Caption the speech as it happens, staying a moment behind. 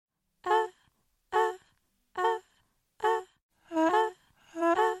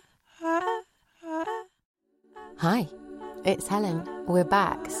Hi, it's Helen. We're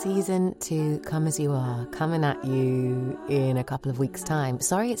back. Season 2, Come As You Are, coming at you in a couple of weeks' time.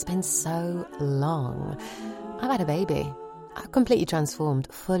 Sorry it's been so long. I've had a baby. I've completely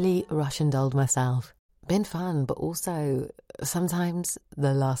transformed, fully Russian dolled myself. Been fun, but also sometimes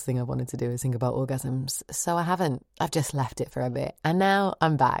the last thing I wanted to do is think about orgasms. So I haven't. I've just left it for a bit. And now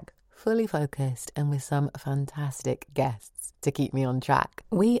I'm back, fully focused and with some fantastic guests to keep me on track.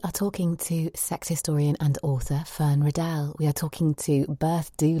 We are talking to sex historian and author Fern Riddell. We are talking to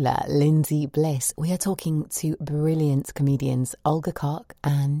birth doula Lindsay Bliss. We are talking to brilliant comedians Olga Koch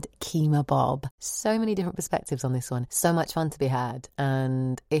and Kemah Bob. So many different perspectives on this one. So much fun to be had.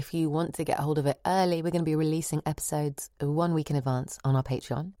 And if you want to get hold of it early, we're going to be releasing episodes 1 week in advance on our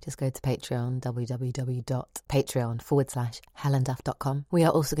Patreon. Just go to Patreon, www.patreon.com/helenduff.com. We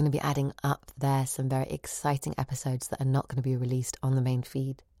are also going to be adding up there some very exciting episodes that are not going to be released on the main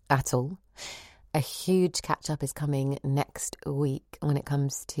feed at all. A huge catch-up is coming next week when it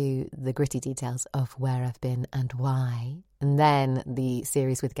comes to the gritty details of where I've been and why. And then the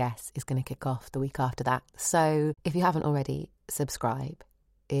series with guests is going to kick off the week after that. So if you haven't already, subscribe.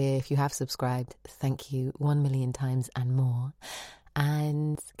 If you have subscribed, thank you 1 million times and more.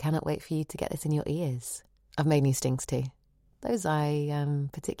 And cannot wait for you to get this in your ears. I've made new stings too. Those I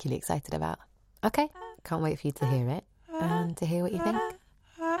am particularly excited about. Okay, can't wait for you to hear it and to hear what you think.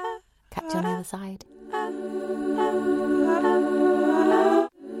 Catch you on the other side.